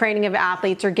specific training of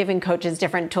athletes or giving coaches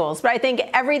different tools. But I think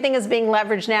everything is being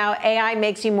leveraged now. AI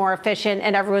makes you more efficient,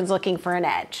 and everyone's looking for an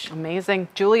edge. Amazing.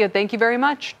 Julia, thank you very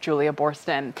much. Julia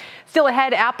Boorstin. Still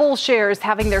ahead, Apple shares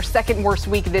having their second worst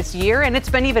week this year, and it's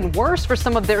been even worse for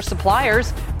some of their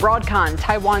suppliers. Broadcom,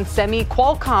 Taiwan Semi,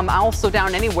 Qualcomm also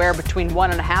down anywhere between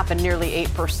 1.5% and nearly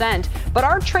 8%. But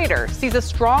our trader sees a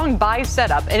strong buy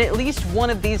setup in at least one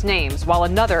of these names, while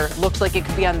another looks like it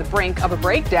could be on the brink of a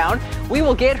breakdown. We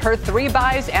will get her 3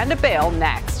 buys and a bail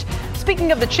next.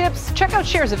 Speaking of the chips, check out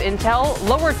shares of Intel,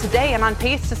 lower today and on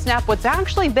pace to snap what's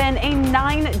actually been a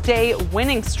 9-day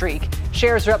winning streak.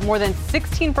 Shares are up more than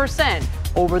 16%,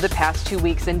 over the past 2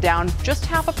 weeks and down just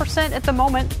 0.5% at the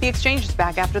moment. The exchange is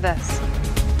back after this.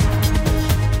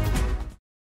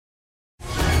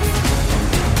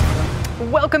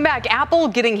 Welcome back. Apple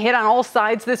getting hit on all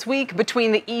sides this week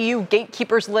between the EU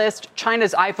gatekeepers list,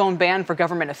 China's iPhone ban for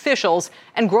government officials,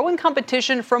 and growing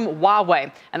competition from Huawei.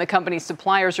 And the company's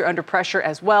suppliers are under pressure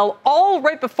as well, all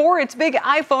right before its big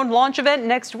iPhone launch event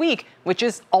next week, which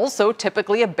is also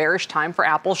typically a bearish time for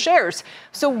Apple shares.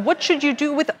 So what should you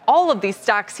do with all of these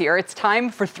stocks here? It's time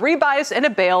for 3 buys and a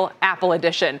bail, Apple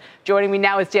edition. Joining me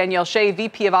now is Danielle Shea,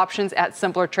 VP of Options at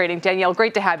Simpler Trading. Danielle,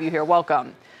 great to have you here.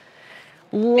 Welcome.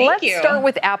 Let's start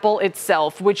with Apple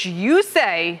itself, which you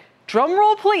say, drum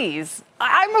roll please,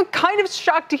 I'm kind of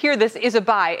shocked to hear this is a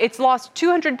buy. It's lost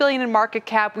 $200 billion in market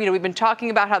cap. We've been talking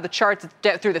about how the chart's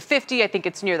through the 50. I think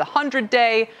it's near the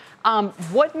 100-day.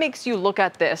 What makes you look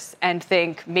at this and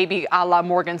think maybe a la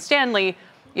Morgan Stanley,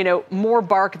 more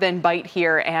bark than bite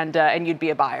here and you'd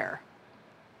be a buyer?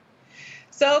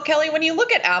 So, Kelly, when you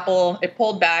look at Apple, it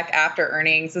pulled back after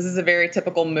earnings. This is a very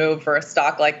typical move for a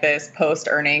stock like this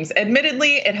post-earnings.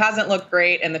 Admittedly, it hasn't looked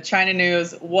great, and the China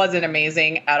news wasn't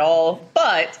amazing at all.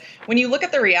 But when you look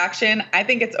at the reaction, I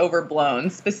think it's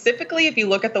overblown. Specifically, if you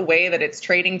look at the way that it's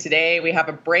trading today, we have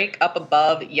a break up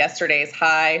above yesterday's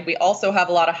high. We also have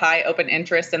a lot of high open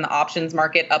interest in the options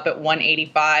market up at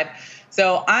 185.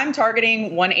 So I'm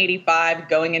targeting 185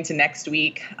 going into next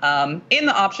week in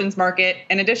the options market.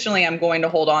 And additionally, I'm going to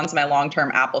hold on to my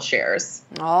long-term Apple shares.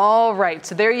 All right.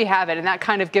 So there you have it. And that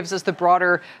kind of gives us the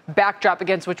broader backdrop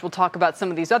against which we'll talk about some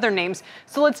of these other names.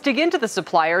 So let's dig into the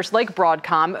suppliers like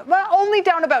Broadcom, only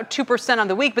down about 2% on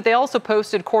the week, but they also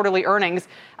posted quarterly earnings.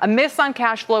 A miss on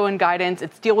cash flow and guidance.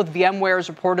 Its deal with VMware is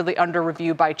reportedly under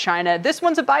review by China. This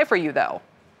one's a buy for you, though.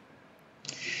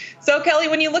 So, Kelly,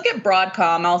 when you look at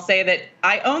Broadcom, I'll say that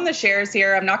I own the shares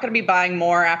here. I'm not going to be buying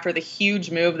more after the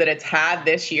huge move that it's had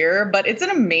this year, but it's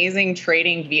an amazing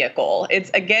trading vehicle.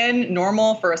 It's, again,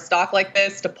 normal for a stock like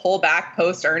this to pull back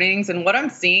post earnings. And what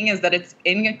I'm seeing is that it's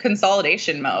in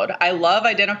consolidation mode. I love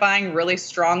identifying really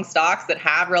strong stocks that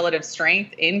have relative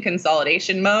strength in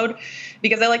consolidation mode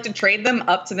because I like to trade them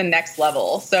up to the next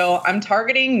level. So I'm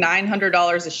targeting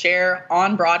 $900 a share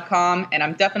on Broadcom, and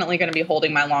I'm definitely going to be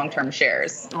holding my long-term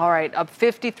shares. All right, up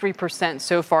 53%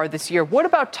 so far this year. What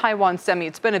about Taiwan Semi?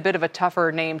 It's been a bit of a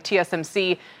tougher name,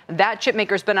 TSMC. That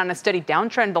chipmaker's been on a steady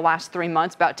downtrend the last 3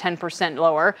 months, about 10%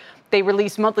 lower. They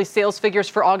released monthly sales figures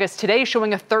for August today,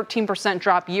 showing a 13%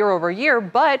 drop year over year,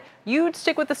 but you'd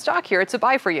stick with the stock here. It's a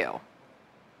buy for you.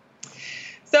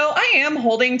 So I am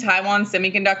holding Taiwan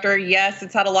Semiconductor. Yes,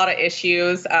 it's had a lot of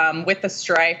issues with the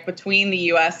strife between the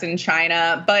U.S. and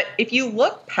China. But if you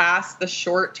look past the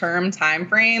short-term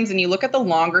timeframes and you look at the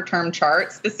longer-term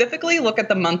chart, specifically look at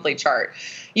the monthly chart,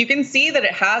 you can see that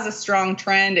it has a strong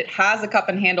trend. It has a cup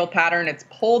and handle pattern. It's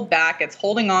pulled back. It's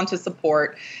holding on to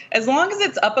support. As long as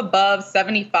it's up above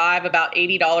 75, about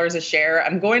 $80 a share,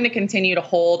 I'm going to continue to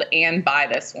hold and buy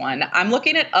this one. I'm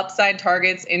looking at upside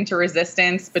targets into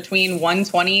resistance between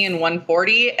 120 and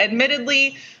 140.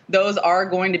 Admittedly, those are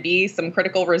going to be some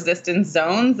critical resistance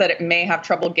zones that it may have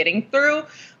trouble getting through.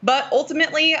 But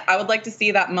ultimately, I would like to see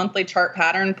that monthly chart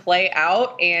pattern play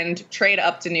out and trade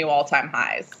up to new all-time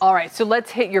highs. All right, so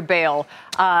let's hit your bail.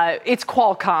 It's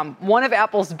Qualcomm, one of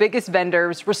Apple's biggest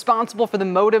vendors, responsible for the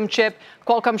modem chip.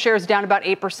 Qualcomm shares down about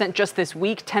 8% just this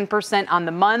week, 10% on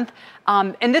the month.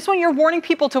 And this one, you're warning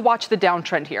people to watch the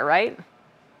downtrend here, right?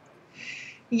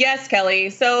 Yes, Kelly.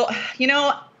 So,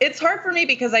 it's hard for me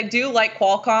because I do like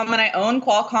Qualcomm and I own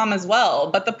Qualcomm as well.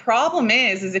 But the problem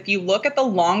is if you look at the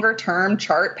longer term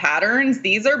chart patterns,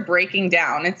 these are breaking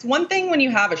down. It's one thing when you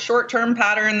have a short term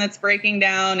pattern that's breaking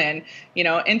down and,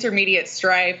 intermediate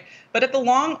strife. But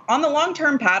on the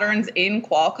long-term patterns in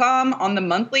Qualcomm, on the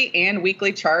monthly and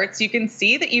weekly charts, you can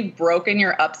see that you've broken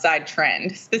your upside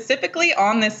trend. Specifically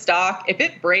on this stock, if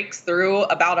it breaks through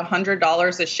about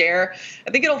 $100 a share,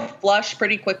 I think it'll flush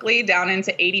pretty quickly down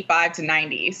into 85 to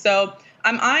 90. So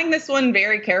I'm eyeing this one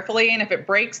very carefully, and if it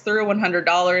breaks through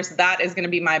 $100, that is going to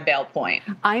be my bail point.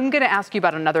 I'm going to ask you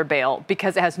about another bail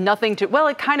because it has nothing to,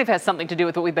 it kind of has something to do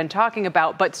with what we've been talking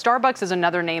about, but Starbucks is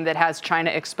another name that has China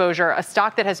exposure, a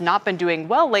stock that has not been doing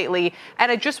well lately,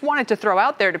 and I just wanted to throw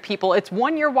out there to people, it's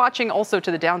one you're watching also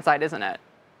to the downside, isn't it?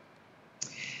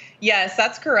 Yes,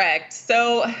 that's correct.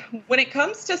 So when it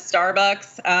comes to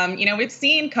Starbucks, we've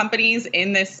seen companies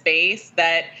in this space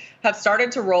that have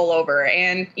started to roll over.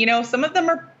 And, some of them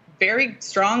are very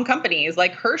strong companies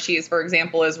like Hershey's, for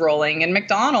example, is rolling and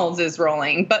McDonald's is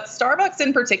rolling. But Starbucks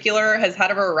in particular has had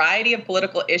a variety of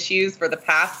political issues for the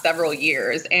past several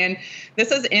years. And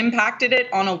this has impacted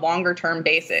it on a longer term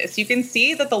basis. You can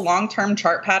see that the long-term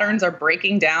chart patterns are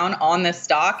breaking down on this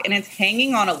stock and it's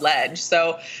hanging on a ledge.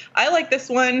 So I like this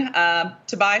one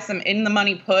to buy some in the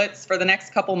money puts for the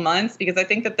next couple months because I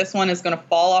think that this one is going to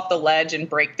fall off the ledge and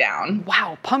break down.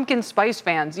 Wow, pumpkin spice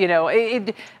fans,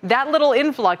 that little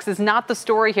influx is not the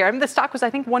story here. I mean, the stock was, I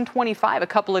think, 125 a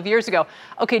couple of years ago.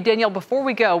 Okay, Danielle, before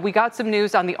we go, we got some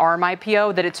news on the ARM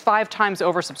IPO that it's 5 times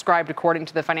oversubscribed according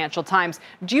to the Financial Times.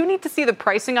 Do you need to see the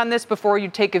pricing on this before you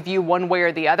take a view one way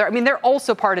or the other? I mean, they're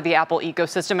also part of the Apple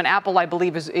ecosystem, and Apple, I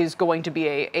believe, is going to be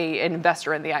an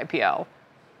investor in the IPO.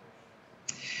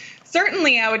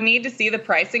 Certainly, I would need to see the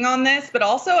pricing on this, but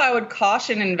also I would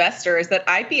caution investors that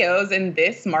IPOs in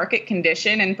this market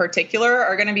condition in particular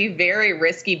are going to be very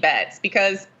risky bets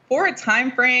because for a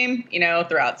time frame,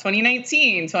 throughout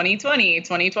 2019, 2020,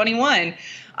 2021,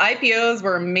 IPOs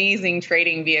were amazing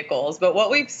trading vehicles. But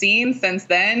what we've seen since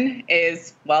then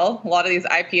is, a lot of these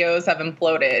IPOs have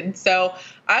imploded. So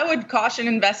I would caution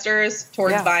investors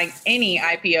towards buying any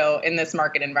IPO in this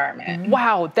market environment.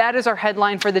 Wow, that is our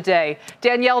headline for the day.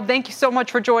 Danielle, thank you so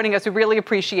much for joining us. We really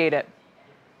appreciate it.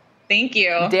 Thank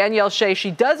you. Danielle Shea,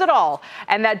 she does it all.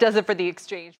 And that does it for The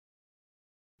Exchange.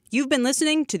 You've been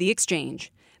listening to The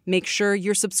Exchange. Make sure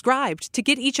you're subscribed to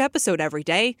get each episode every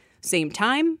day. Same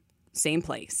time, same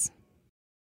place.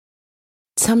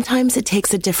 Sometimes it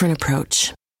takes a different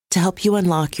approach to help you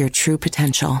unlock your true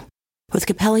potential. With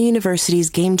Capella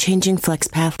University's game-changing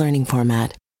FlexPath learning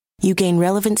format, you gain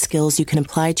relevant skills you can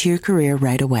apply to your career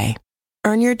right away.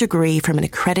 Earn your degree from an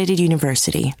accredited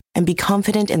university and be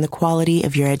confident in the quality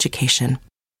of your education.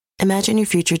 Imagine your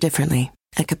future differently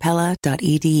at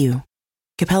capella.edu.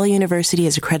 Capella University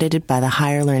is accredited by the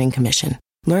Higher Learning Commission.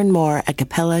 Learn more at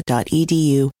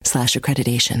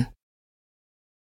capella.edu/accreditation.